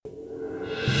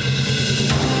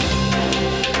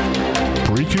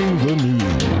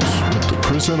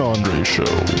Chris and Andre Show.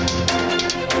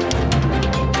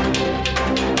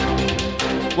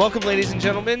 Welcome, ladies and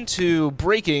gentlemen, to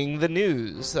Breaking the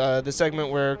News, the segment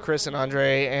where Chris and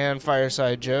Andre and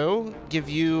Fireside Joe give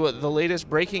you the latest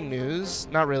breaking news.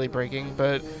 Not really breaking,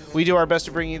 but we do our best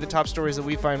to bring you the top stories that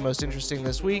we find most interesting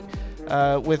this week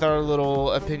with our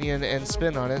little opinion and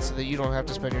spin on it so that you don't have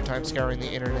to spend your time scouring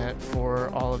the internet for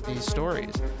all of these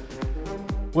stories.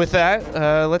 With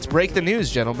that, let's break the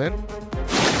news, gentlemen.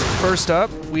 First up,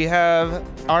 we have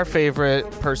our favorite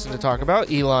person to talk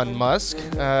about, Elon Musk.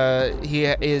 He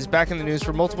is back in the news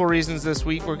for multiple reasons this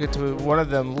week. We'll get to one of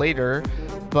them later.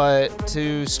 But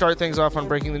to start things off on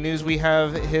Breaking the News, we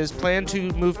have his plan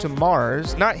to move to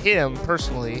Mars. Not him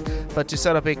personally, but to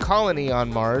set up a colony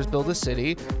on Mars, build a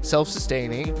city,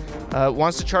 self-sustaining.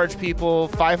 Wants to charge people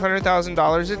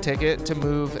 $500,000 a ticket to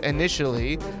move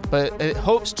initially, but it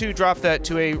hopes to drop that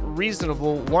to a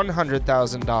reasonable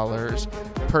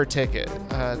 $100,000 per ticket.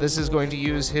 This is going to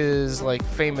use his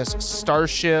famous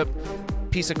Starship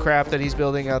piece of crap that he's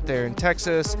building out there in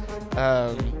Texas.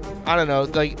 I don't know,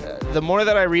 the more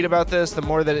that I read about this, the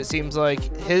more that it seems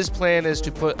like his plan is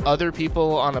to put other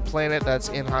people on a planet that's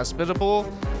inhospitable.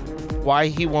 Why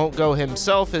he won't go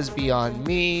himself is beyond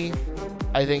me.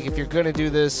 I think if you're going to do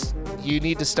this, you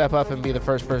need to step up and be the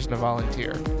first person to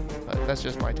volunteer. But that's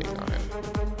just my take on it.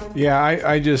 Yeah,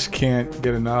 I just can't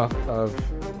get enough of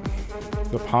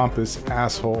the pompous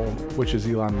asshole, which is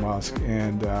Elon Musk,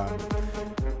 and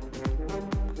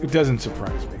it doesn't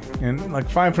surprise me. And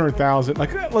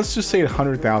 $500,000, let's just say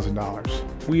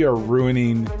 $100,000. We are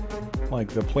ruining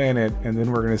the planet, and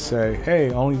then we're going to say,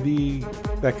 hey, only the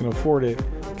that can afford it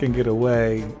can get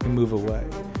away and move away.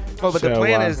 Oh, but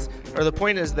the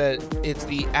point is that it's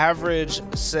the average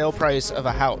sale price of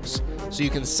a house. So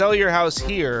you can sell your house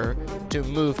here to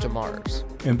move to Mars.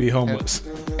 And be homeless.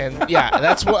 And yeah,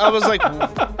 that's what I was like.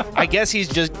 I guess he's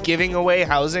just giving away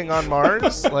housing on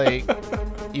Mars.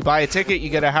 You buy a ticket, you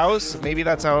get a house. Maybe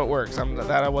that's how it works.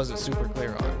 That I wasn't super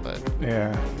clear on, but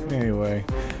yeah. Anyway,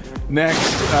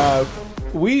 next,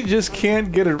 we just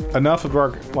can't get enough of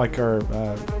our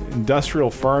industrial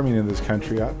farming in this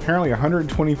country. Apparently,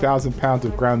 120,000 pounds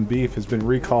of ground beef has been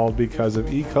recalled because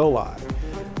of E. coli.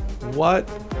 What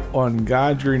on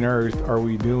God's green earth are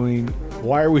we doing?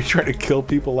 Why are we trying to kill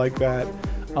people like that?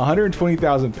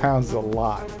 120,000 pounds is a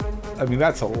lot. I mean,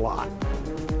 that's a lot.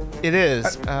 It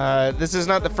is. This is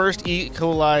not the first E.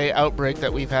 coli outbreak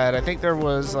that we've had. I think there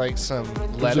was some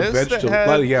lettuce that had,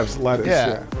 lettuce.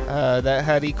 That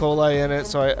had E. coli in it.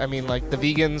 So the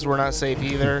vegans were not safe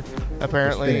either.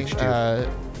 Apparently,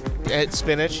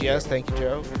 spinach. Yes, thank you,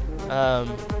 Joe.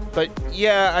 But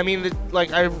yeah,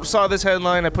 I saw this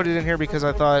headline. I put it in here because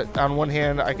I thought, on one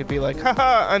hand, I could be like,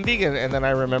 haha, I'm vegan, and then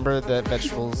I remember that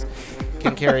vegetables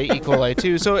can carry E. coli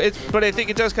too. But I think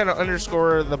it does kind of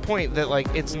underscore the point that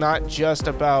it's not just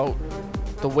about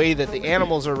the way that the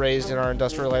animals are raised in our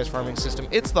industrialized farming system.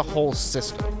 It's the whole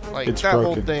system. It's that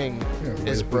broken. Whole thing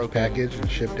is broken. Packaged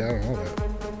and shipped out and all that.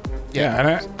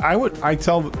 Yeah, and I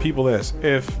tell people this: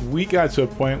 if we got to a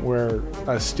point where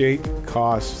a steak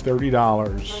costs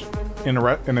 $30 in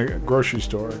a grocery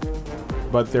store,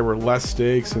 but there were less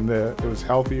steaks and it was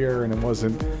healthier and it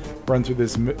wasn't run through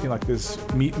this this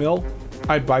meat mill,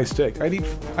 I'd buy steak. I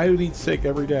would eat steak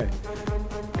every day.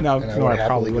 Now, and I would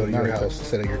happily go to your house to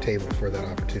sit at your table for that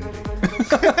opportunity.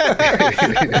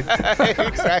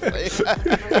 Exactly.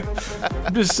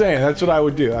 I'm just saying that's what I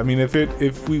would do. I mean,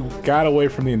 if we got away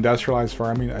from the industrialized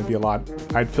farming, I'd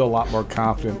feel a lot more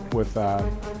confident with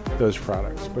those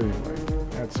products. But anyway,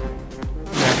 that's me.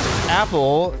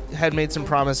 Apple had made some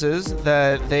promises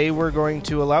that they were going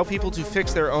to allow people to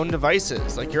fix their own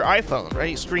devices, like your iPhone,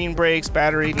 right? Screen breaks,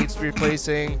 battery needs to be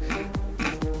replacing.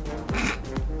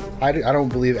 I don't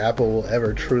believe Apple will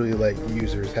ever truly let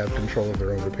users have control of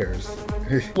their own repairs.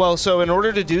 Well, so in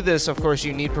order to do this, of course,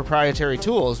 you need proprietary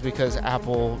tools because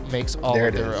Apple makes all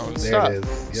of their own stuff. Yep.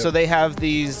 So they have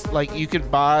these, you could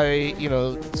buy,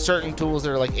 certain tools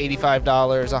that are $85,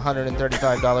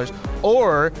 $135,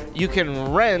 or you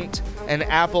can rent an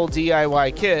Apple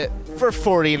DIY kit for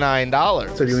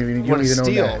 $49. So you don't even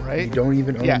own that. Right? You don't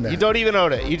even own that. Yeah, you don't even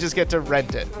own it. You just get to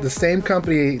rent it. The same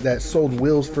company that sold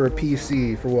wheels for a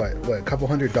PC for what, a couple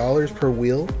 $100 per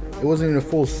wheel? It wasn't even a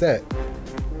full set.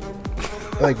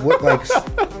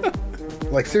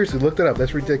 Seriously, look that up.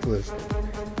 That's ridiculous.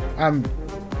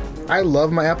 I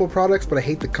love my Apple products, but I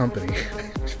hate the company.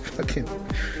 Fucking.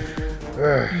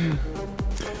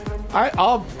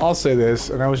 I'll say this,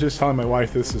 and I was just telling my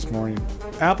wife this morning.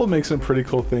 Apple makes some pretty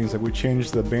cool things. We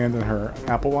changed the band in her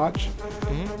Apple Watch.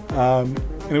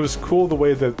 Mm-hmm. And it was cool the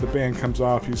way that the band comes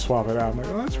off, you swap it out. I'm like,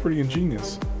 oh, that's pretty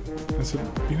ingenious. And I said,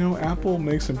 Apple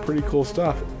makes some pretty cool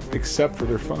stuff, except for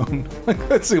their phone. Like,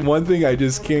 that's the one thing I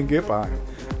just can't get behind.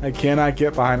 I cannot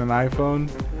get behind an iPhone.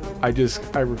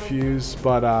 I refuse.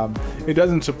 But it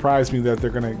doesn't surprise me that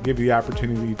they're going to give you the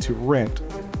opportunity to rent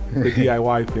the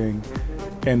DIY thing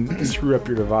and screw up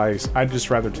your device. I'd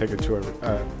just rather take it to a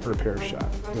repair shop.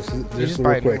 Just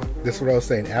real quick. This is what I was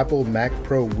saying. Apple Mac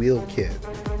Pro wheel kit.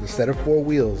 The set of 4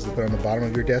 wheels you put on the bottom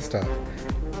of your desktop.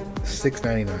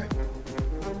 $699.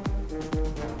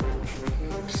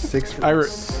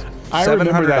 I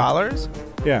remember that. $700?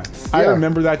 Yeah. I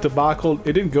remember that debacle.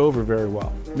 It didn't go over very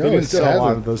well. No, they didn't still sell a lot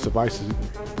hasn't. of those devices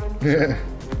either.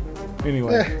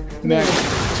 Anyway,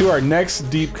 next to our next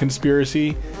deep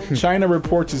conspiracy. China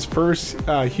reports its first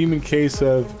human case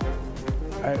of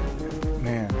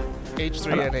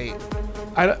H3N8.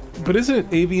 But isn't it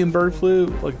avian bird flu?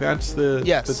 Like, that's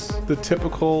the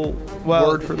typical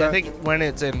word for that? I think when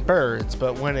it's in birds,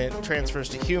 but when it transfers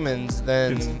to humans,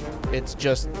 then it's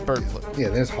just bird flu. Yeah,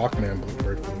 then it's Hawkman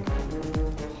bird flu.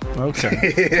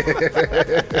 Okay.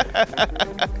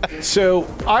 So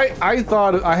I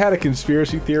thought I had a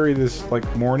conspiracy theory this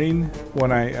morning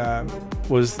when I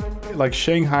was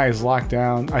Shanghai is locked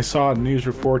down. I saw news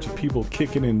reports of people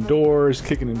kicking in doors,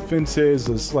 kicking in fences,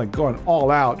 was going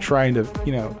all out trying to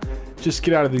just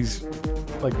get out of these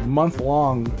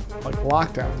month-long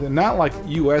lockdowns, and not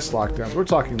U.S. lockdowns. We're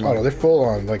talking no, they're full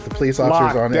on. The police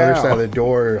officers on the other side of the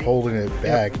door holding it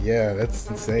back. Yep. Yeah, that's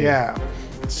insane. Yeah.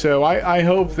 So I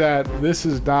hope that this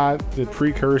is not the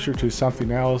precursor to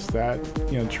something else that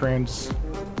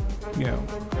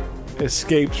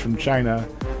escapes from China,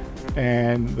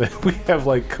 and that we have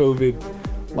COVID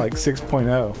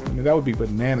 6.0. I mean, that would be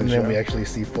bananas. And then we actually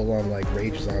see full on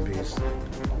rage zombies.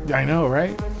 I know,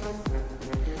 right?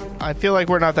 I feel like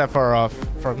we're not that far off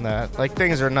from that.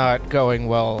 Things are not going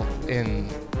well in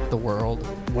the world.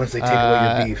 Once they take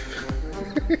away your beef.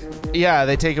 Yeah,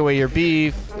 they take away your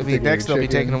beef. Next they'll be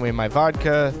chicken. taking away my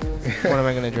vodka. What am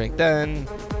I going to drink then?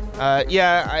 I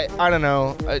don't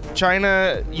know.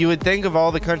 China, you would think of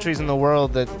all the countries in the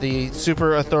world that the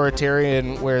super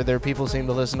authoritarian, where their people seem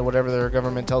to listen to whatever their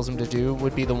government tells them to do,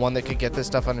 would be the one that could get this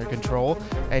stuff under control.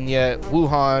 And yet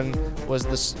Wuhan was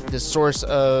the source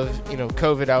of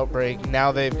COVID outbreak.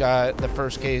 Now they've got the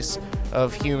first case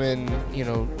of human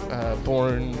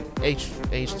born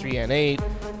H3N8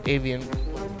 avian,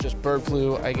 just bird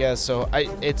flu, I guess. So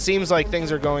it seems like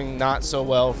things are going not so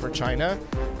well for China.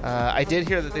 I did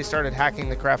hear that they started hacking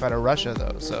the crap out of Russia,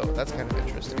 though, so that's kind of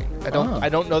interesting. I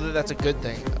don't know that that's a good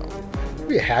thing, though.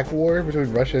 Be a hack war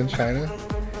between Russia and China.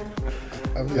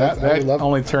 That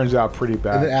only turns out pretty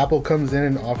bad. And then Apple comes in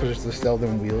and offers to sell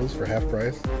them wheels for half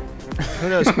price. Who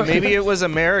knows? Maybe it was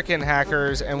American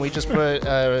hackers, and we just put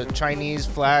a Chinese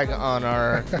flag on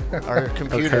our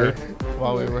computer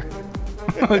while we were.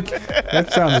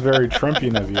 That sounds very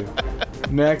Trumpian of you.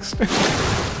 Next.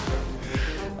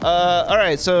 All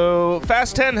right, so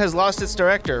Fast 10 has lost its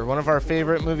director. One of our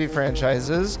favorite movie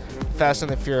franchises, Fast and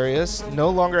the Furious, no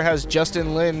longer has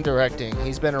Justin Lin directing.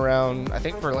 He's been around, I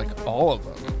think, for all of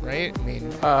them, right? I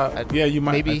mean, yeah, you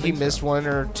might. Maybe he missed one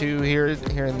or two here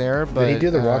and there, but did he do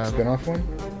the Rock spinoff one?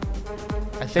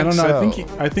 I think I don't know.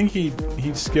 so. I think he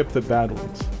skipped the bad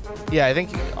ones. Yeah, I think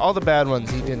all the bad ones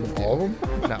he didn't do. All of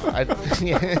them? No,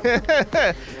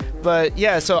 But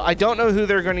yeah, so I don't know who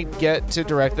they're going to get to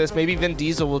direct this. Maybe Vin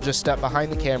Diesel will just step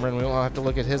behind the camera and we won't have to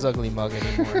look at his ugly mug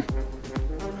anymore.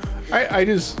 I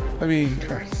mean,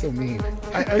 God, so mean.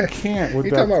 I can't. You're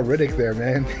talking about Riddick there,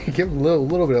 man. Give him a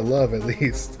little bit of love at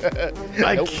least.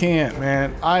 I can't,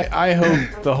 man. I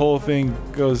hope the whole thing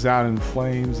goes out in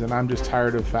flames, and I'm just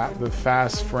tired of the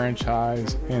Fast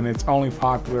franchise, and it's only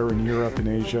popular in Europe and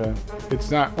Asia.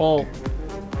 It's not, well,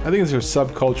 I think there's a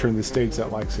subculture in the States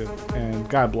that likes it, and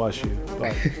God bless you.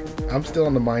 But I'm still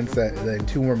on the mindset that in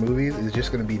 2 more movies, it's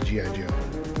just going to be G.I. Joe.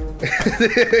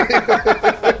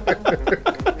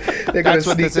 They're That's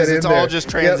what this is. It's all just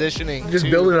transitioning. Yep. Just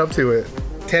building up to it.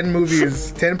 10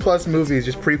 movies, 10 plus movies,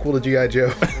 just prequel to G.I.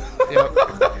 Joe. Yep.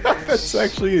 That's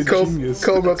actually a genius.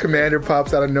 Cobra Commander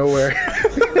pops out of nowhere.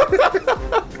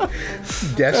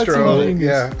 Destro.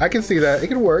 Yeah, I can see that. It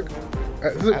can work.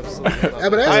 Absolutely.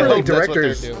 But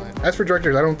as for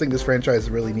directors, I don't think this franchise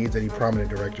really needs any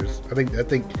prominent directors. I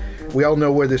think we all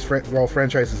know where this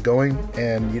franchise is going,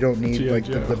 and you don't need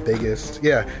the biggest.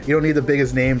 Yeah, you don't need the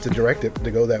biggest name to direct it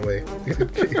to go that way.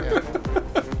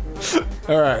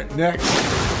 All right, next.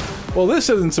 Well, this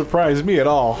doesn't surprise me at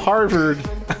all. Harvard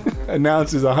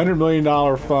announces a $100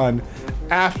 million fund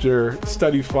after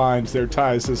study finds their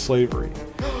ties to slavery.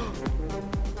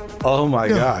 Oh my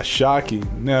gosh, shocking.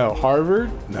 No, Harvard?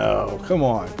 No, come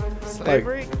on.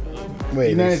 Slavery?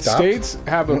 Wait, United States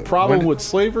have a problem with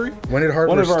slavery. When did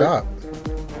Harvard stop?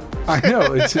 I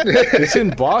know it's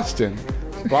in Boston.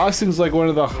 Boston's like one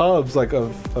of the hubs like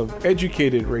of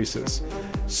educated racists.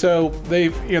 So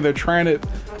they're trying to.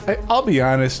 I'll be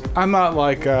honest. I'm not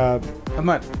like I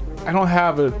don't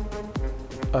have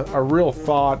a real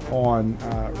thought on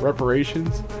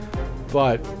reparations,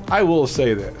 but I will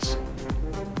say this.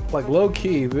 Like low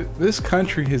key, this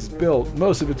country has built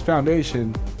most of its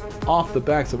foundation off the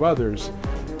backs of others,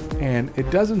 and it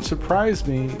doesn't surprise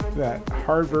me that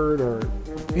Harvard or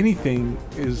anything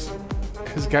has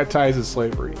got ties to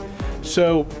slavery.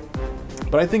 So,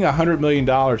 but I think $100 million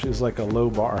is like a low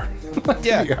bar.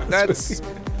 Yeah,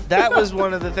 that was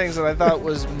one of the things that I thought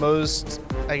was most,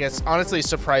 I guess, honestly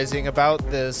surprising about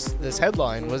this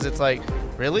headline was it's like,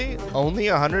 really? Only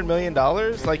 $100 million?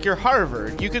 Like, you're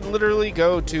Harvard. You could literally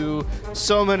go to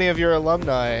so many of your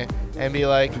alumni and be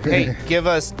like, hey, give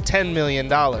us $10 million.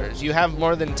 You have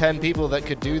more than 10 people that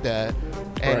could do that.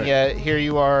 And yet here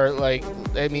you are, like,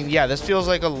 I mean, yeah, this feels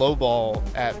like a low ball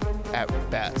at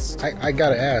best. I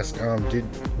gotta ask, did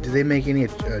they make any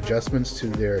adjustments to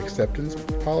their acceptance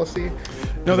policy?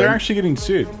 No, they're actually getting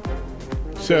sued.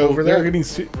 So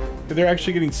they're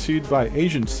actually getting sued by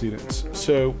Asian students.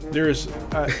 So there's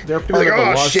they're like,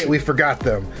 oh shit, we forgot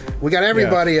them. We got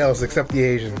everybody else except the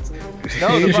Asians.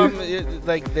 No, the problem,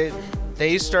 like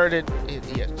they started.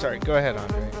 Yeah, sorry, go ahead,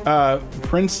 Andre. I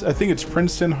think it's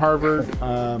Princeton, Harvard.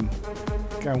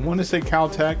 I want to say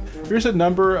Caltech. There's a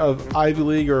number of Ivy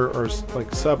League or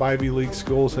like sub-Ivy League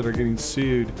schools that are getting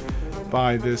sued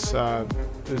by this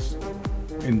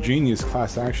ingenious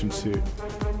class action suit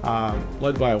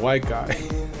led by a white guy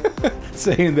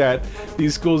saying that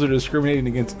these schools are discriminating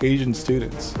against Asian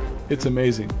students. It's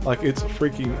amazing. Like, it's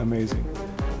freaking amazing.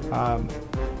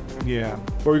 Yeah.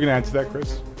 What were you going to add to that,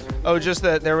 Chris? Oh, just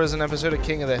that there was an episode of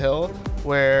King of the Hill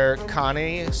where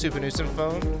Connie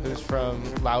Supanusimphone, who's from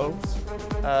Laos,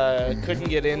 couldn't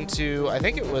get into, I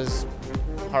think it was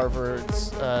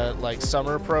Harvard's like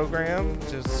summer program,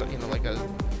 just like a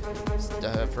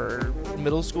for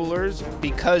middle schoolers,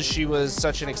 because she was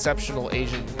such an exceptional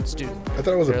Asian student. I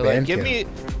thought it was a band camp.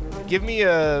 Give me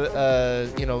a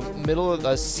middle of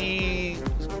a C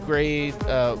grade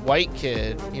white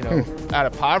kid, out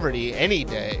of poverty any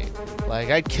day. Like,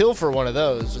 I'd kill for one of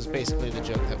those, was basically the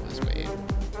joke that was made.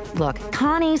 Look,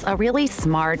 Connie's a really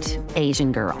smart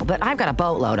Asian girl, but I've got a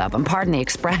boatload of them, pardon the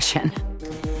expression.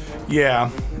 Yeah,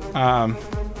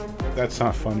 that's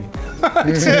not funny.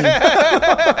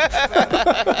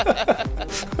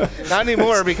 Not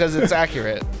anymore, because it's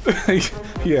accurate.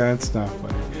 Yeah, it's not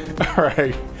funny. All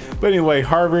right, but anyway,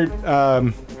 Harvard.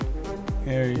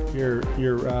 Your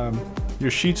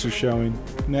sheets are showing.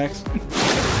 Next.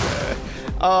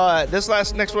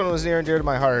 This next one was near and dear to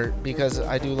my heart because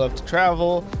I do love to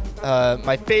travel.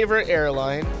 My favorite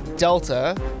airline,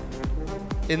 Delta,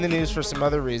 in the news for some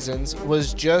other reasons,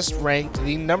 was just ranked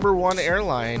the #1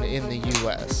 airline in the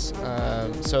U.S.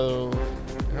 So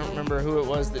I don't remember who it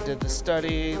was that did the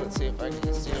study. Let's see if I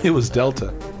can see it. It was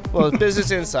Delta. Well,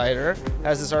 Business Insider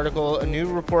has this article. A new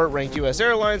report ranked U.S.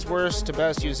 airlines worst to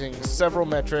best using several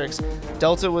metrics.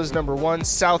 Delta was #1.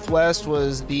 Southwest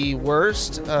was the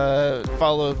worst,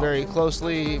 followed very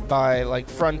closely by like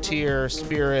Frontier,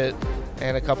 Spirit,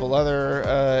 and a couple other.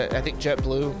 I think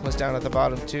JetBlue was down at the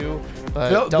bottom too.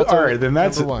 But Delta, all right, then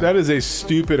that is a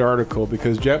stupid article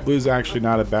because JetBlue is actually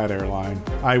not a bad airline.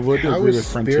 I would agree with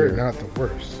Frontier. Spirit not the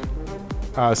worst?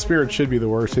 Spirit should be the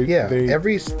worst.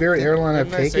 Every Spirit airline I've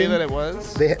taken. Say that it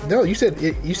was? No, you said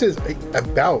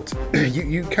about.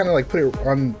 you kind of like put it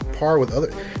on par with other.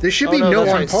 There should be no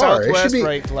on par. Southwest it should be.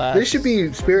 ranked last. There should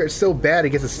be Spirit so bad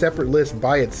it gets a separate list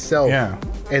by itself. Yeah.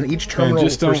 And each terminal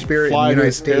for Spirit in the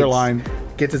United States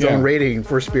gets its own rating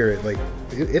for Spirit. Like,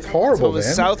 it's horrible, man.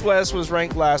 Southwest was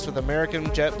ranked last with American,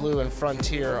 JetBlue, and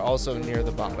Frontier also near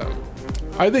the bottom.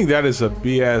 I think that is a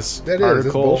BS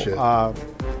article. It's bullshit.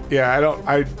 Yeah,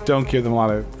 I don't give them a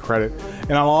lot of credit.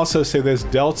 And I'll also say this: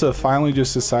 Delta finally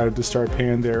just decided to start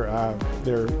paying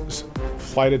their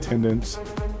flight attendants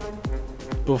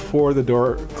before the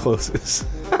door closes.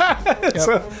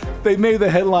 So they made the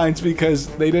headlines because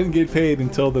they didn't get paid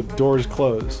until the doors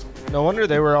closed. No wonder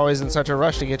they were always in such a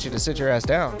rush to get you to sit your ass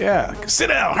down. Yeah, sit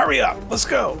down, hurry up, let's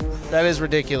go. That is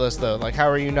ridiculous, though. Like, how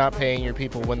are you not paying your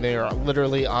people when they are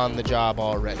literally on the job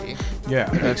already?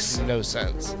 Yeah, Makes no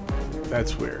sense.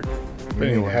 That's weird. But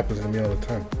anyway, it happens to me all the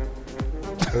time.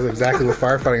 That's exactly what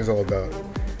firefighting is all about.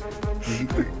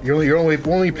 You're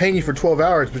only paying you for 12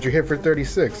 hours, but you're here for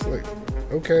 36. Like,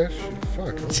 okay,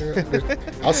 fuck. Okay.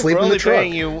 I'll sleep in the truck. We're only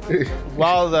paying you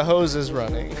while the hose is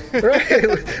running.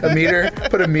 Right?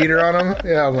 Put a meter on them.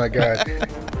 Yeah, oh my god.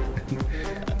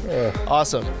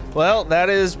 Awesome. Well, that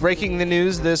is breaking the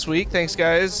news this week. Thanks,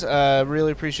 guys.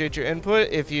 Really appreciate your input.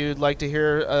 If you'd like to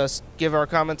hear us give our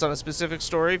comments on a specific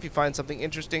story, if you find something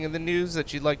interesting in the news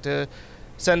that you'd like to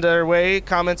send our way,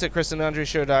 comments at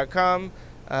chrisandandreshow.com.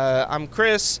 I'm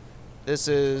Chris. This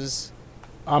is...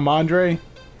 I'm Andre.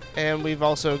 And we've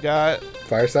also got...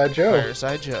 Fireside Joe.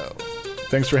 Fireside Joe.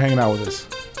 Thanks for hanging out with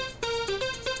us.